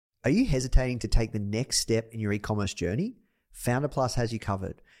Are you hesitating to take the next step in your e-commerce journey? Founder Plus has you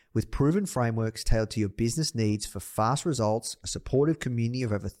covered. With proven frameworks tailored to your business needs for fast results, a supportive community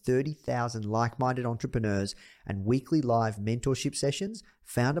of over 30,000 like-minded entrepreneurs, and weekly live mentorship sessions,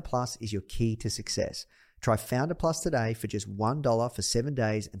 Founder Plus is your key to success. Try Founder Plus today for just $1 for 7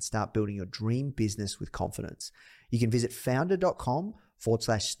 days and start building your dream business with confidence. You can visit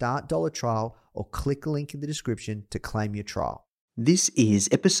founder.com/start $1 or click the link in the description to claim your trial. This is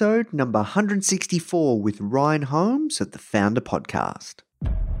episode number 164 with Ryan Holmes of the Founder Podcast.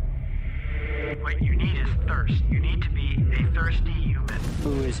 What you need is thirst. You need to be a thirsty human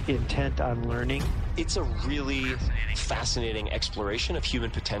who is intent on learning. It's a really fascinating exploration of human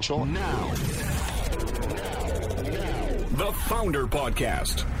potential. Now. The Founder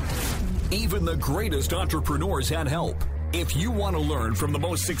Podcast. Even the greatest entrepreneurs had help. If you want to learn from the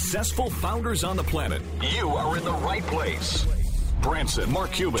most successful founders on the planet, you are in the right place. Branson,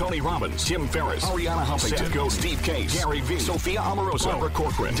 Mark Cuban, Tony Robbins, Tim Ferriss, Arianna Huffington, Seth Godin, Steve Case, Gary Vee, Sophia Amoruso, Barbara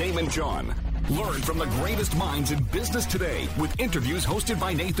Corcoran, Damon John. Learn from the greatest minds in business today with interviews hosted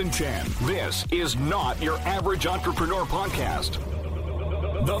by Nathan Chan. This is not your average entrepreneur podcast.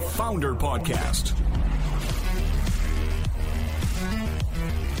 The Founder Podcast.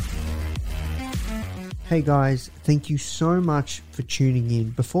 Hey guys, thank you so much for tuning in.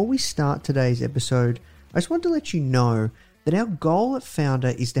 Before we start today's episode, I just want to let you know that our goal at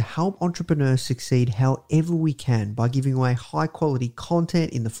Founder is to help entrepreneurs succeed however we can by giving away high quality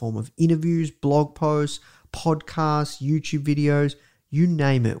content in the form of interviews, blog posts, podcasts, YouTube videos, you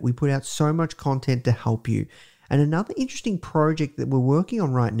name it. We put out so much content to help you. And another interesting project that we're working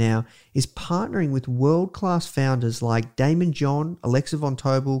on right now is partnering with world-class founders like Damon John, Alexa Von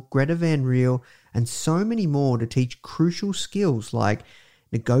Tobel, Greta Van Riel, and so many more to teach crucial skills like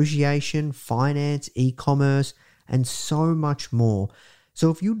negotiation, finance, e-commerce, and so much more. So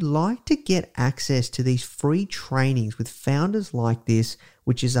if you'd like to get access to these free trainings with founders like this,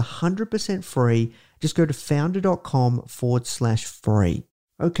 which is 100% free, just go to founder.com/free.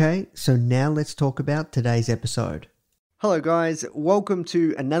 Okay, so now let's talk about today's episode. Hello guys, welcome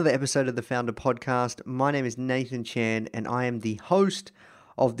to another episode of the Founder Podcast. My name is Nathan Chan and I am the host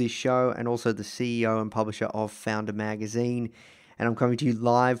of this show and also the CEO and publisher of Founder Magazine. And I'm coming to you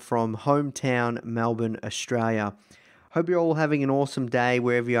live from hometown Melbourne, Australia. Hope you're all having an awesome day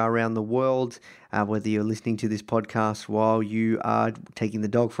wherever you are around the world, whether you're listening to this podcast while you are taking the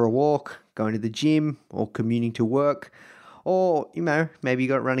dog for a walk, going to the gym, or commuting to work, or, maybe you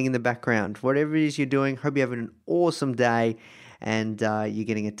got it running in the background. Whatever it is you're doing, hope you're having an awesome day and you're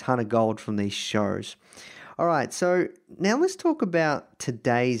getting a ton of gold from these shows. All right, so now let's talk about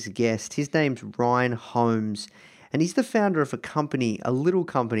today's guest. His name's Ryan Holmes. And he's the founder of a little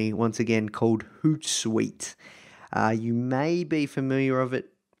company, once again, called Hootsuite. You may be familiar with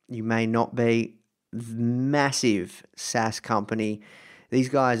it. You may not be. Massive SaaS company. These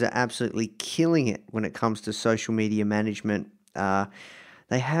guys are absolutely killing it when it comes to social media management.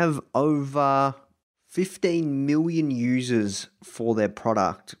 They have over 15 million users for their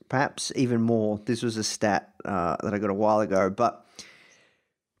product, perhaps even more. This was a stat that I got a while ago. But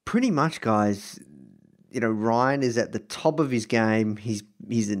pretty much, guys, Ryan is at the top of his game. He's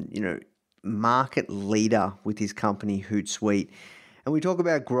a market leader with his company Hootsuite. And we talk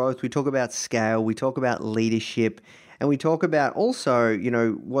about growth, we talk about scale, we talk about leadership, and we talk about also,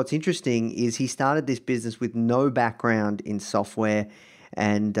 what's interesting is he started this business with no background in software,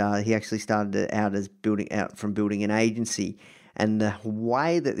 and he actually started out from building an agency. And the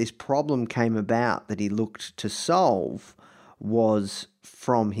way that this problem came about that he looked to solve was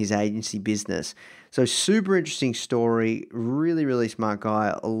from his agency business. So super interesting story, really, really smart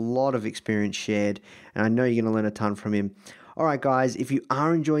guy, a lot of experience shared, and I know you're going to learn a ton from him. All right, guys, if you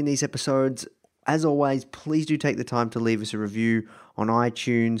are enjoying these episodes, as always, please do take the time to leave us a review on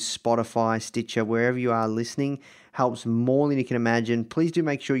iTunes, Spotify, Stitcher, wherever you are listening. Helps more than you can imagine. Please do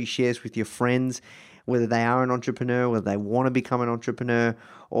make sure you share this with your friends, whether they are an entrepreneur, whether they want to become an entrepreneur,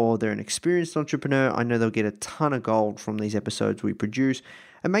 or they're an experienced entrepreneur. I know they'll get a ton of gold from these episodes we produce.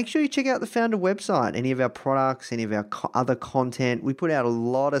 And make sure you check out the Founder website, any of our products, any of our other content. We put out a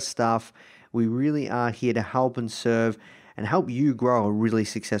lot of stuff. We really are here to help and serve and help you grow a really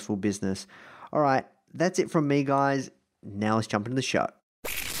successful business. All right, that's it from me, guys. Now let's jump into the show.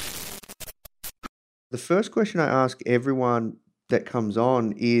 The first question I ask everyone that comes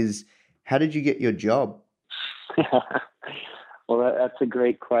on is, how did you get your job? Well, that's a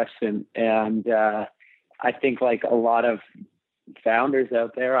great question. And I think like a lot of founders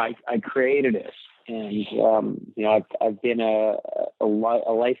out there, I created it. And, I've been a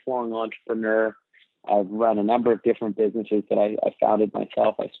lifelong entrepreneur. I've run a number of different businesses that I founded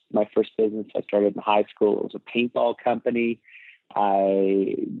myself. My first business I started in high school. It was a paintball company.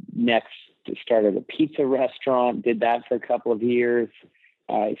 I next started a pizza restaurant, did that for a couple of years.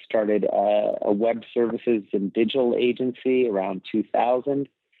 I started a web services and digital agency around 2000.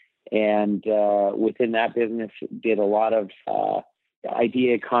 And within that business, did a lot of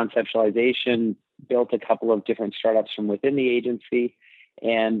idea conceptualization, built a couple of different startups from within the agency.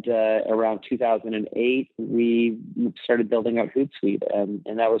 And around 2008, we started building out Hootsuite.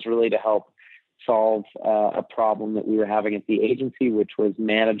 And that was really to help solve a problem that we were having at the agency, which was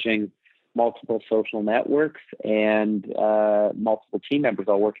managing multiple social networks and multiple team members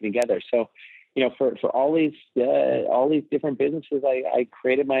all working together. So, for all these different businesses, I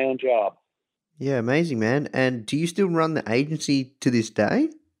created my own job. Yeah, amazing, man. And do you still run the agency to this day?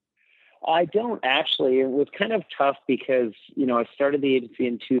 I don't actually. It was kind of tough because, I started the agency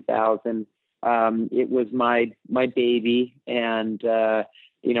in 2000. It was my baby. And,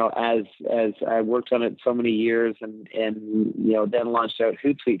 as I worked on it so many years and then launched out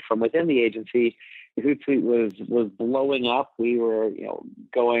Hootsuite from within the agency, Hootsuite was blowing up. We were,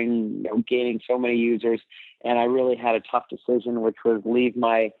 gaining so many users. And I really had a tough decision, which was leave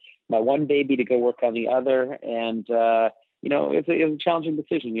my one baby to go work on the other. And, it was a challenging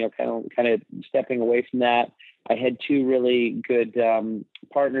decision, kind of stepping away from that. I had two really good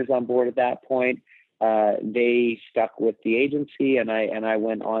partners on board at that point. They stuck with the agency, and I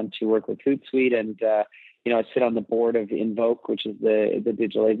went on to work with Hootsuite, and I sit on the board of Invoke, which is the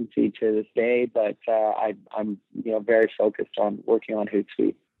digital agency to this day. But I'm very focused on working on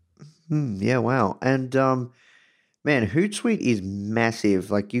Hootsuite. Yeah, wow. And man, Hootsuite is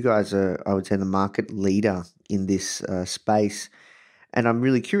massive. Like, you guys are, I would say, the market leader in this space. And I'm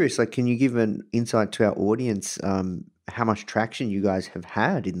really curious, like, can you give an insight to our audience how much traction you guys have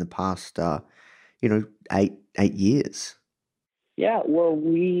had in the past, 8 years? Yeah, well,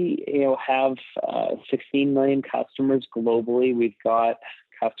 we have 16 million customers globally. We've got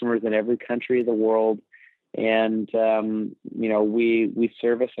customers in every country of the world. And, we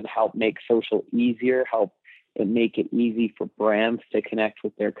service and help make social easier, help make it easy for brands to connect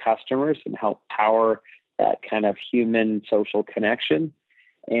with their customers and help power that kind of human social connection.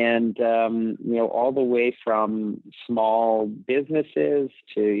 And, all the way from small businesses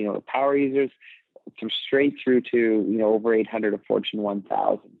to, power users, straight through to, over 800 of Fortune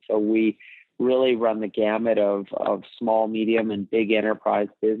 1000. So we really run the gamut of small, medium, and big enterprise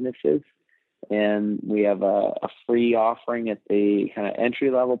businesses. And we have a free offering at the kind of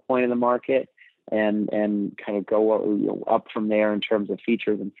entry level point of the market, and kind of go up from there in terms of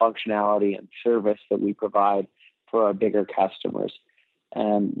features and functionality and service that we provide for our bigger customers.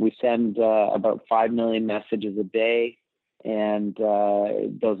 We send about 5 million messages a day, and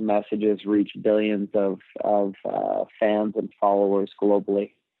those messages reach billions of fans and followers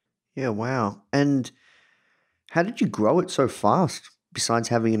globally. Yeah, wow. And how did you grow it so fast, besides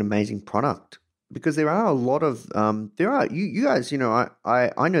having an amazing product? Because there are a lot of you guys,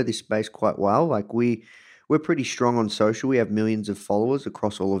 I know this space quite well. Like, we're pretty strong on social. We have millions of followers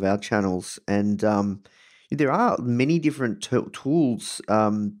across all of our channels, and there are many different tools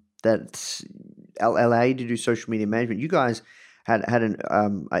that allow you to do social media management. You guys had an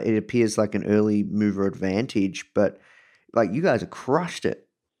it appears like an early mover advantage, but like, you guys have crushed it.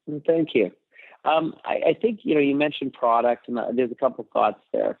 Thank you. I think you mentioned product, and there's a couple of thoughts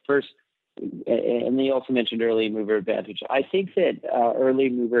there. First, and they also mentioned early mover advantage. I think that early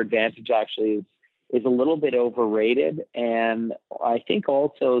mover advantage actually is a little bit overrated, and I think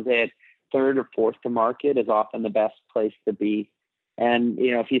also that third or fourth to market is often the best place to be. And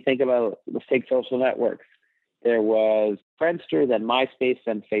if you think about, let's take social networks. There was Friendster, then MySpace,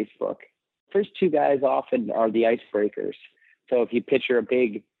 then Facebook. First two guys often are the icebreakers. So if you picture a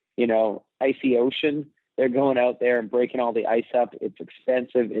big, icy ocean, they're going out there and breaking all the ice up. It's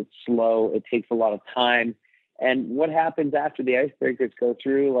expensive. It's slow. It takes a lot of time. And what happens after the icebreakers go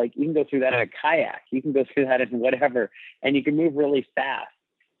through? Like, you can go through that in a kayak. You can go through that in whatever, and you can move really fast.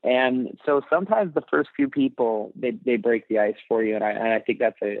 And so sometimes the first few people, they break the ice for you. And I think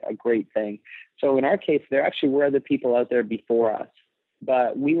that's a great thing. So in our case, there actually were other people out there before us,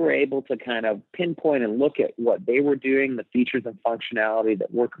 but we were able to kind of pinpoint and look at what they were doing, the features and functionality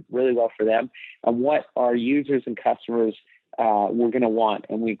that work really well for them, and what our users and customers were going to want.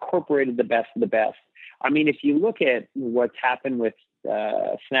 And we incorporated the best of the best. I mean, if you look at what's happened with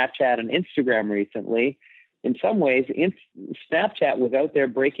Snapchat and Instagram recently, in some ways, Snapchat was out there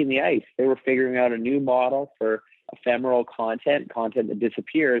breaking the ice. They were figuring out a new model for ephemeral content that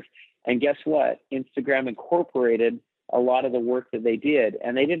disappears. And guess what? Instagram incorporated a lot of the work that they did,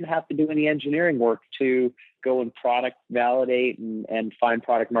 and they didn't have to do any engineering work to go and product validate and find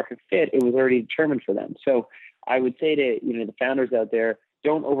product market fit. It was already determined for them. So I would say to, the founders out there,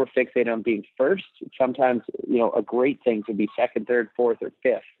 don't overfixate on being first. Sometimes, a great thing to be second, third, fourth, or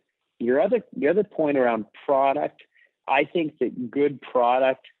fifth. Your other point around product, I think that good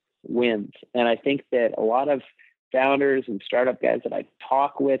product wins. And I think that a lot of founders and startup guys that I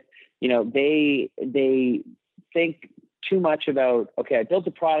talk with, they think too much about, okay, I built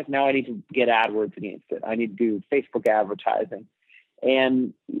a product, now I need to get AdWords against it. I need to do Facebook advertising.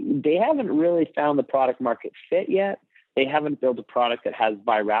 And they haven't really found the product market fit yet. They haven't built a product that has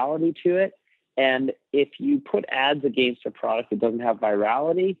virality to it. And if you put ads against a product that doesn't have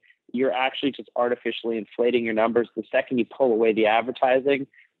virality, you're actually just artificially inflating your numbers. The second you pull away the advertising,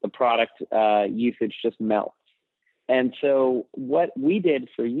 the product usage just melts. And so what we did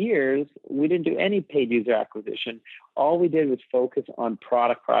for years, we didn't do any paid user acquisition. All we did was focus on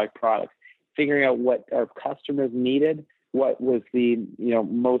product, figuring out what our customers needed, what was the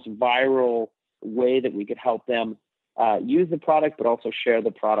most viral way that we could help them use the product, but also share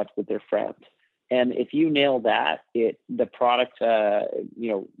the product with their friends. And if you nail that, the product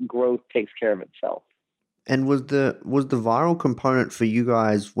growth takes care of itself. And was the viral component for you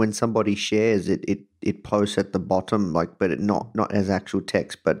guys when somebody shares it posts at the bottom, but not as actual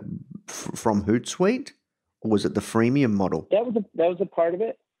text, but from Hootsuite, or was it the freemium model? That was a part of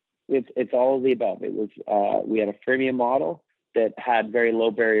it. It's all of the above. It was we had a freemium model that had very low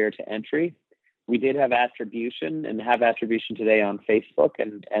barrier to entry. We did have attribution and have attribution today on Facebook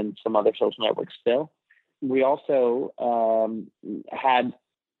and some other social networks still. We also had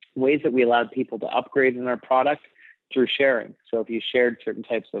ways that we allowed people to upgrade in our product through sharing. So if you shared certain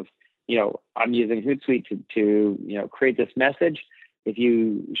types of, I'm using Hootsuite to create this message. If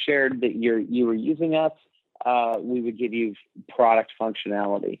you shared that you were using us, we would give you product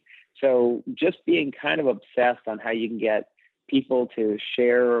functionality. So just being kind of obsessed on how you can get people to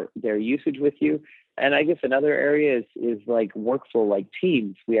share their usage with you. And I guess another area is like workflow, like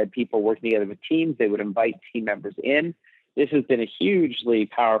Teams. We had people working together with Teams. They would invite team members in. This has been a hugely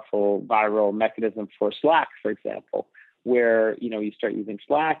powerful viral mechanism for Slack, for example, where, you start using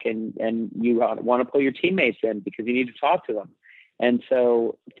Slack and you want to pull your teammates in because you need to talk to them. And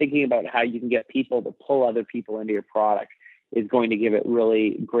so thinking about how you can get people to pull other people into your product is going to give it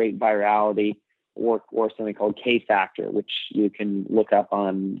really great virality, or something called K-factor, which you can look up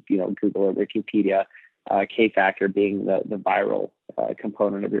on Google or Wikipedia. K-factor being the viral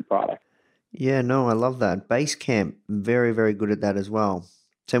component of your product. Yeah, no, I love that. Basecamp, very, very good at that as well.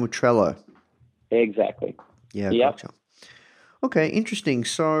 Same with Trello. Exactly. Yeah, gotcha. Okay, interesting.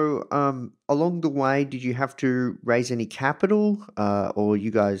 So along the way, did you have to raise any capital or you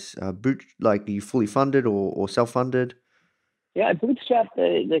guys are you fully funded or self-funded? Yeah, I bootstrapped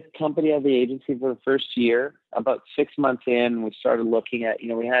the company of the agency for the first year. About 6 months in, we started looking at,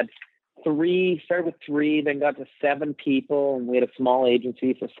 we had started with 3, then got to 7 people, and we had a small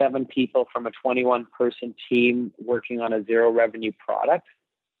agency, so 7 people from a 21-person team working on a zero revenue product,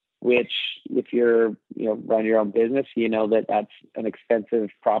 which if you're, run your own business, that's an expensive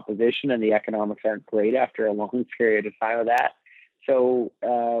proposition and the economics aren't great after a long period of time of that. So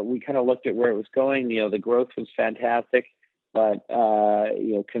we kind of looked at where it was going. The growth was fantastic, but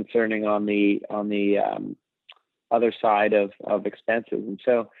concerning on the other side of expenses. And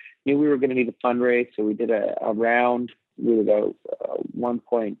so we were going to need a fundraise, so we did a round. We did a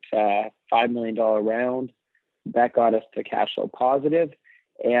 $1.5 million round. That got us to cash flow positive.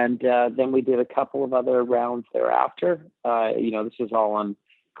 And then we did a couple of other rounds thereafter. This is all on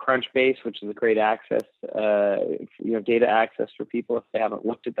Crunchbase, which is a great access, data access for people if they haven't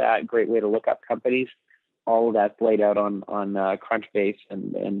looked at that. Great way to look up companies. All of that's laid out on Crunchbase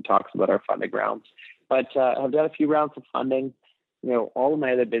and talks about our funding rounds. But I've done a few rounds of funding. All of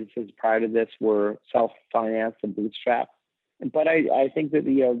my other businesses prior to this were self-financed and bootstrapped. But I think that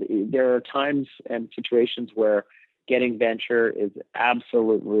there are times and situations where getting venture is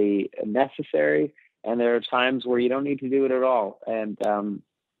absolutely necessary, and there are times where you don't need to do it at all. And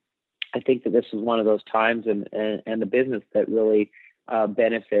I think that this is one of those times, and the business that really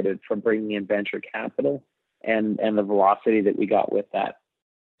benefited from bringing in venture capital and the velocity that we got with that.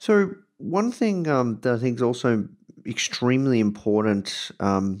 So one thing that I think is also extremely important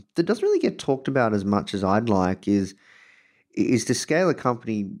that doesn't really get talked about as much as I'd like is to scale a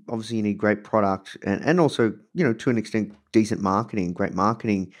company. Obviously, you need great product and also, to an extent, decent marketing, great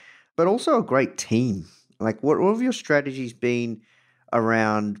marketing, but also a great team. Like, what have your strategies been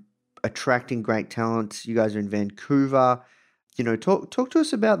around attracting great talent? You guys are in Vancouver. Talk to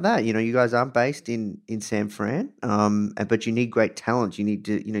us about that. You guys aren't based in San Fran, but you need great talent. You need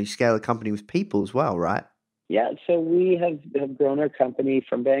to, scale a company with people as well, right? Yeah, so we have grown our company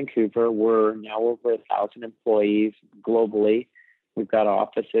from Vancouver. We're now over 1,000 employees globally. We've got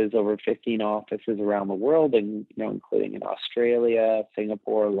offices, over 15 offices around the world, and including in Australia,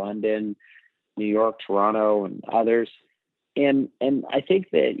 Singapore, London, New York, Toronto, and others. And I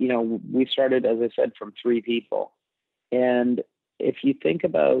think that we started, as I said, from 3 people. And if you think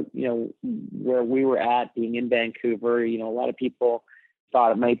about where we were at being in Vancouver, a lot of people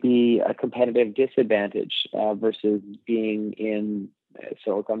thought it might be a competitive disadvantage versus being in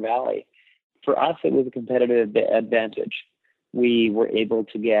Silicon Valley. For us, it was a competitive advantage. We were able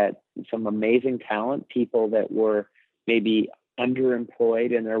to get some amazing talent, people that were maybe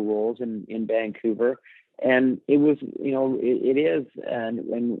underemployed in their roles in Vancouver. And it was, it is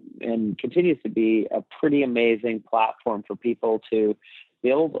and continues to be a pretty amazing platform for people to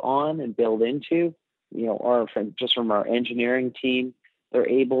build on and build into, from our engineering team. They're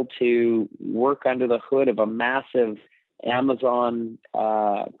able to work under the hood of a massive Amazon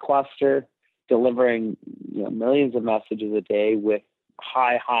cluster, delivering millions of messages a day with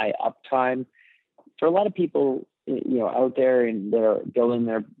high uptime. For a lot of people, out there and they're building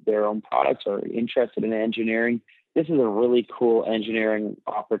their own products or interested in engineering, this is a really cool engineering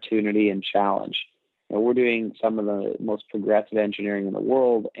opportunity and challenge. We're doing some of the most progressive engineering in the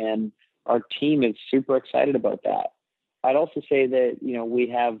world, and our team is super excited about that. I'd also say that, we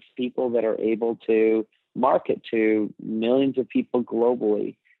have people that are able to market to millions of people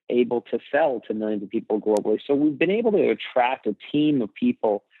globally, able to sell to millions of people globally. So we've been able to attract a team of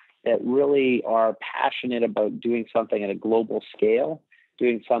people that really are passionate about doing something at a global scale,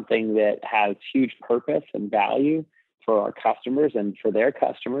 doing something that has huge purpose and value for our customers and for their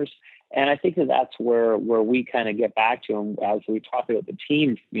customers. And I think that that's where we kind of get back to, and as we talk about the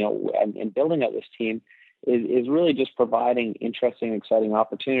team, and building out this team, is really just providing interesting, exciting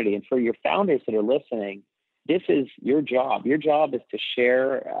opportunity. And for your founders that are listening, this is your job. Your job is to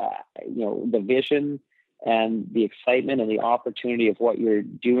share, the vision and the excitement and the opportunity of what you're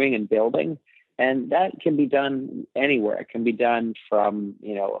doing and building. And that can be done anywhere. It can be done from,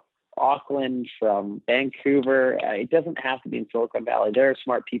 Auckland, from Vancouver. It doesn't have to be in Silicon Valley. There are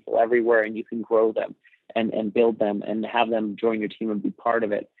smart people everywhere, and you can grow them and build them and have them join your team and be part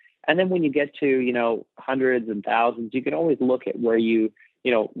of it. And then when you get to, hundreds and thousands, you can always look at where you,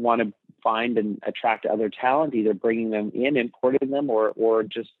 want to find and attract other talent, either bringing them in, importing them, or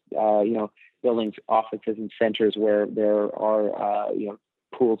just, building offices and centers where there are,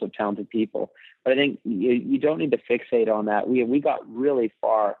 pools of talented people. But I think you don't need to fixate on that. We got really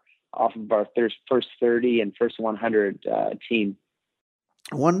far off of our first 30 and first 100 team.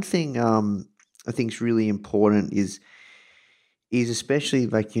 One thing I think is really important is especially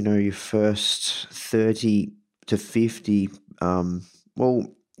like, your first 30 to 50. I've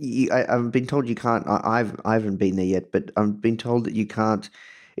been told you can't. I haven't been there yet, but I've been told that you can't.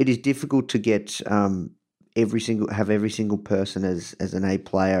 It is difficult to get every single person as an A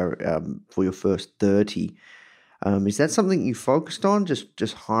player for your first 30. Is that something you focused on?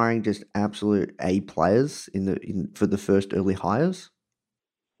 Just hiring just absolute A players for the first early hires?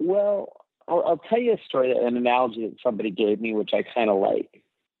 Well, I'll tell you a story, an analogy that somebody gave me, which I kind of like.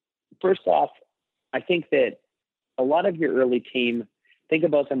 First off, I think that a lot of your early team, think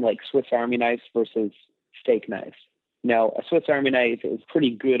about them like Swiss Army knives versus steak knives. Now, a Swiss Army knife is pretty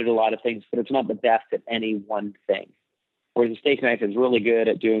good at a lot of things, but it's not the best at any one thing. Whereas a steak knife is really good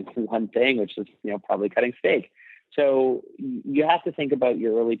at doing one thing, which is, probably cutting steak. So you have to think about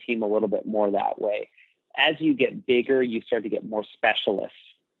your early team a little bit more that way. As you get bigger, you start to get more specialists.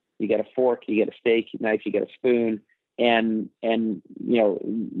 You get a fork, you get a steak knife, you get a spoon, and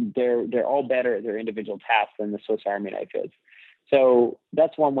they're all better at their individual tasks than the Swiss Army knife is. So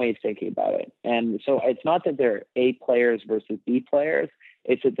that's one way of thinking about it. And so it's not that they're A players versus B players,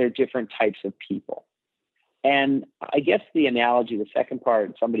 it's that they're different types of people. And I guess the analogy, the second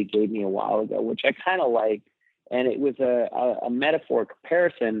part, somebody gave me a while ago, which I kind of like, and it was a metaphor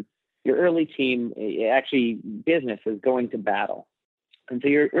comparison. Your early team, actually business, is going to battle. And so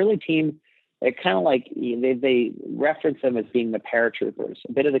your early team, it kind of like they reference them as being the paratroopers,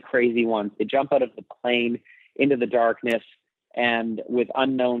 a bit of the crazy ones. They jump out of the plane into the darkness and with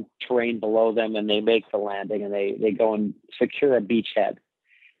unknown terrain below them, and they make the landing, and they go and secure a beachhead.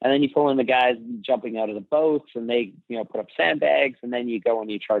 And then you pull in the guys jumping out of the boats, and they put up sandbags, and then you go and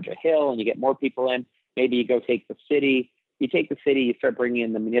you charge a hill and you get more people in. Maybe you go take the city. You take the city, you start bringing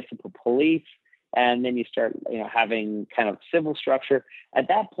in the municipal police, and then you start having kind of civil structure. At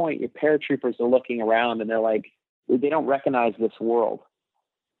that point, your paratroopers are looking around and they're like, they don't recognize this world.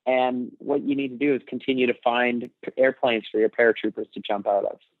 And what you need to do is continue to find airplanes for your paratroopers to jump out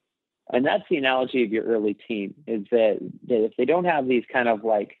of. And that's the analogy of your early team, is that if they don't have these kind of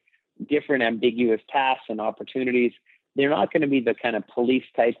like different ambiguous tasks and opportunities, they're not going to be the kind of police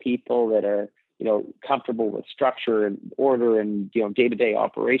type people that are, comfortable with structure and order and, day-to-day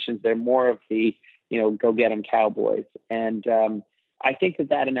operations. They're more of the, go get 'em cowboys. And I think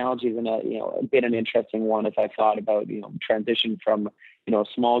that analogy is a bit an interesting one as I thought about, transition from, a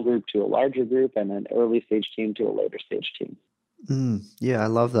small group to a larger group and an early stage team to a later stage team. Yeah, I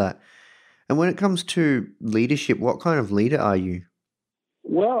love that. And when it comes to leadership, what kind of leader are you?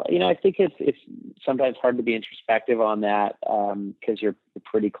 Well, I think it's sometimes hard to be introspective on that because you're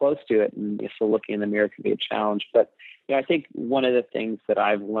pretty close to it, and so looking in the mirror can be a challenge. But I think one of the things that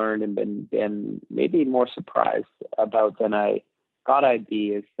I've learned and been maybe more surprised about than I thought I'd be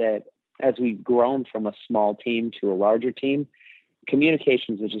is that as we've grown from a small team to a larger team,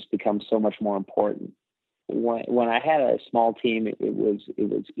 communications has just become so much more important. When I had a small team, it was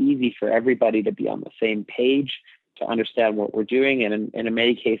easy for everybody to be on the same page, to understand what we're doing. And in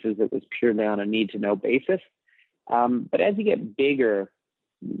many cases, it was purely on a need-to-know basis. But as you get bigger,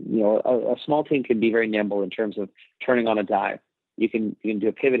 a small team can be very nimble in terms of turning on a dime. You can do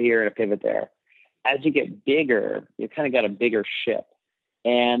a pivot here and a pivot there. As you get bigger, you kind of got a bigger ship.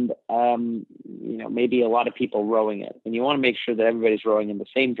 And, maybe a lot of people rowing it. And you want to make sure that everybody's rowing in the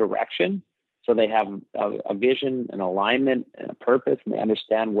same direction, so they have a vision, an alignment, and a purpose, and they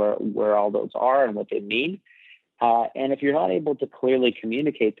understand where all those are and what they mean. And if you're not able to clearly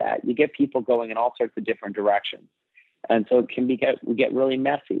communicate that, you get people going in all sorts of different directions. And so it can get really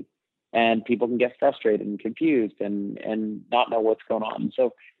messy, and people can get frustrated and confused and not know what's going on.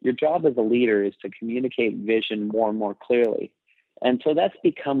 So your job as a leader is to communicate vision more and more clearly. And so that's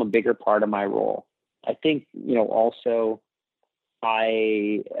become a bigger part of my role. I think, also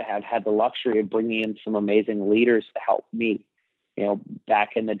I have had the luxury of bringing in some amazing leaders to help me. Back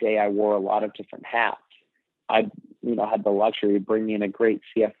in the day, I wore a lot of different hats. I, had the luxury of bringing in a great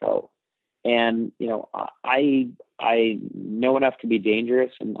CFO, and I know enough to be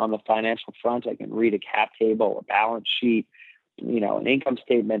dangerous. And on the financial front, I can read a cap table, a balance sheet, an income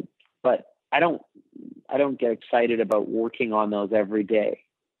statement, but I don't get excited about working on those every day.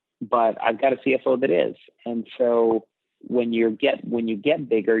 But I've got a CFO that is, and so when you get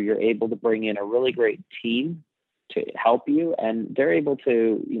bigger, you're able to bring in a really great team to help you, and they're able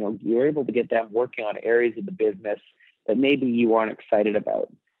to, you're able to get them working on areas of the business that maybe you aren't excited about.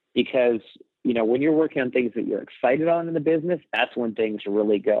 Because, when you're working on things that you're excited on in the business, that's when things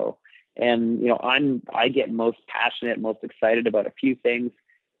really go. And, I get most passionate, most excited about a few things: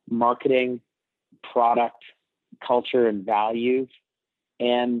 marketing, product, culture, and values.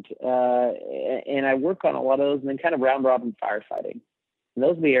 And I work on a lot of those, and then kind of round robin firefighting. And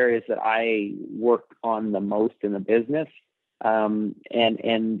those are the areas that I work on the most in the business. And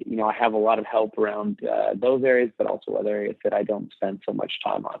I have a lot of help around those areas, but also other areas that I don't spend so much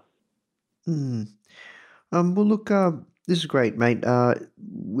time on. Well, look, this is great, mate.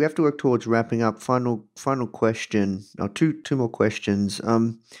 We have to work towards wrapping up. Final question, or two more questions.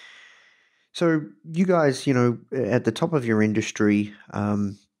 So you guys, at the top of your industry,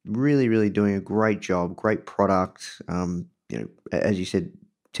 really, really doing a great job, great product. As you said,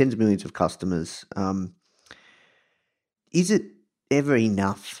 tens of millions of customers. Is it ever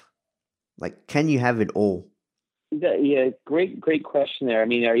enough? Like, can you have it all? Yeah, great question there. I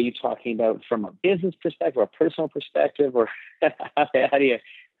mean, are you talking about from a business perspective or a personal perspective, or how are you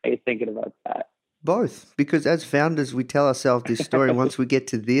thinking about that? Both, because as founders, we tell ourselves this story. Once we get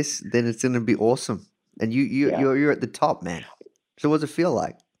to this, then it's going to be awesome. And you're at the top, man. So what does it feel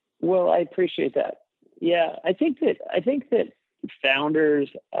like? Well, I appreciate that. Yeah, I think that founders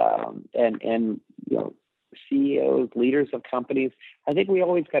and CEOs, leaders of companies, I think we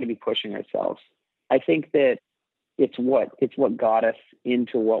always got to be pushing ourselves. I think that it's what got us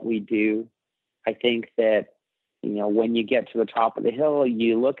into what we do. I think that when you get to the top of the hill,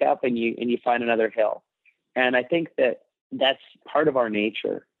 you look up and you find another hill. And I think that that's part of our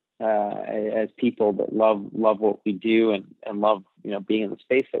nature as people that love what we do and love being in the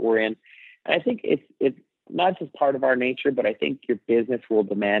space that we're in. And I think it's not just part of our nature, but I think your business will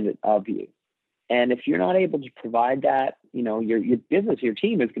demand it of you. And if you're not able to provide that, your business, your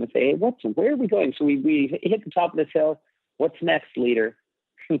team is going to say, hey, where are we going? So we hit the top of this hill. What's next, leader?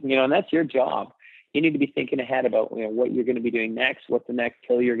 And that's your job. You need to be thinking ahead about what you're going to be doing next. What's the next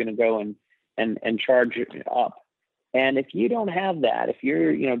hill you're going to go and charge up? And if you don't have that, if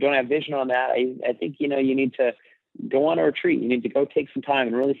you're don't have vision on that, I think you need to go on a retreat. You need to go take some time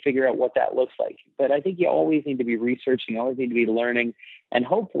and really figure out what that looks like. But I think you always need to be researching, you always need to be learning, and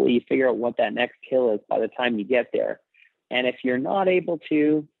hopefully you figure out what that next hill is by the time you get there. And if you're not able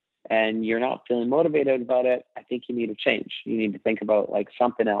to, and you're not feeling motivated about it, I think you need to change. You need to think about like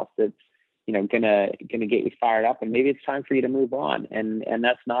something else that's, gonna get you fired up, and maybe it's time for you to move on. And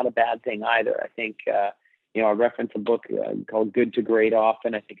that's not a bad thing either. I think, I reference a book called Good to Great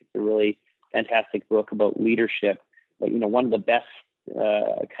often. I think it's a really fantastic book about leadership. But, one of the best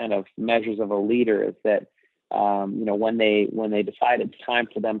kind of measures of a leader is that, when they decide it's time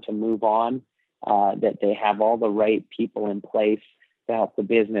for them to move on, that they have all the right people in place to help the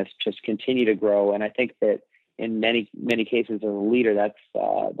business just continue to grow. And I think that in many, many cases as a leader, that's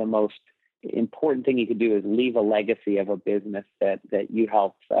the most important thing you could do is leave a legacy of a business that you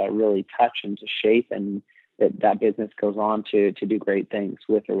helped really touch and to shape, and that business goes on to do great things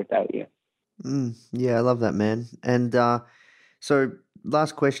with or without you. Yeah, I love that, man. And so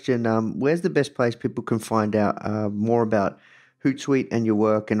last question, where's the best place people can find out more about Hootsuite and your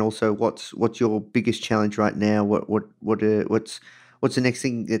work, and also what's your biggest challenge right now? What's the next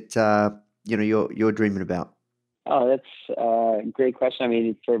thing that you're dreaming about? Oh, that's a great question. I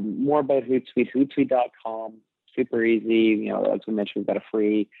mean, for more about Hootsuite, Hootsuite.com, super easy. As we mentioned, we've got a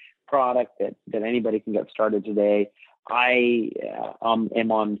free product that anybody can get started today. I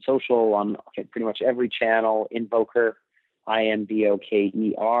am on social on pretty much every channel. Invoker,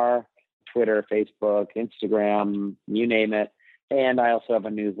 INVOKER, Twitter, Facebook, Instagram, you name it. And I also have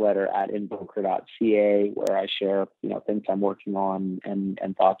a newsletter at invoker.ca where I share, things I'm working on and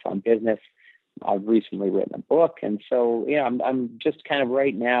thoughts on business. I've recently written a book. And so, I'm just kind of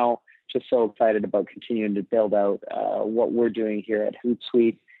right now just so excited about continuing to build out what we're doing here at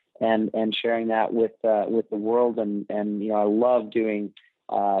Hootsuite and sharing that with the world. And I love doing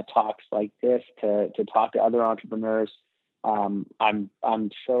talks like this to talk to other entrepreneurs. I'm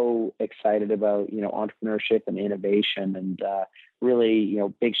so excited about, entrepreneurship and innovation, and really,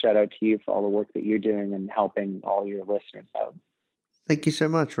 big shout out to you for all the work that you're doing and helping all your listeners out. Thank you so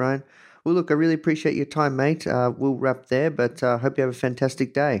much, Ryan. Well, look, I really appreciate your time, mate. We'll wrap there, but hope you have a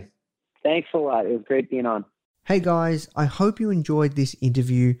fantastic day. Thanks a lot. It was great being on. Hey guys, I hope you enjoyed this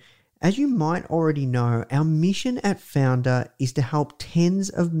interview. As you might already know, our mission at Foundr is to help tens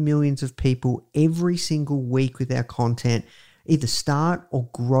of millions of people every single week with our content, either start or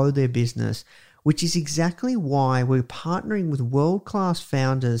grow their business, which is exactly why we're partnering with world-class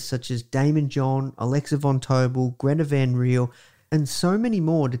founders such as Damon John, Alexa Von Tobel, Greta Van Riel, and so many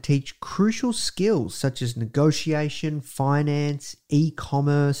more to teach crucial skills such as negotiation, finance,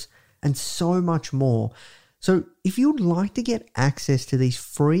 e-commerce, and so much more. So if you'd like to get access to these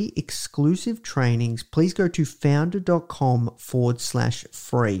free exclusive trainings, please go to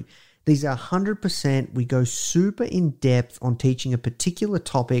foundr.com/free. These are 100%. We go super in depth on teaching a particular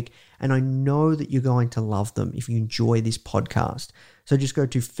topic, and I know that you're going to love them if you enjoy this podcast. So just go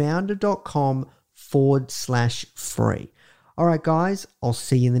to foundr.com/free. All right, guys, I'll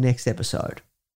see you in the next episode.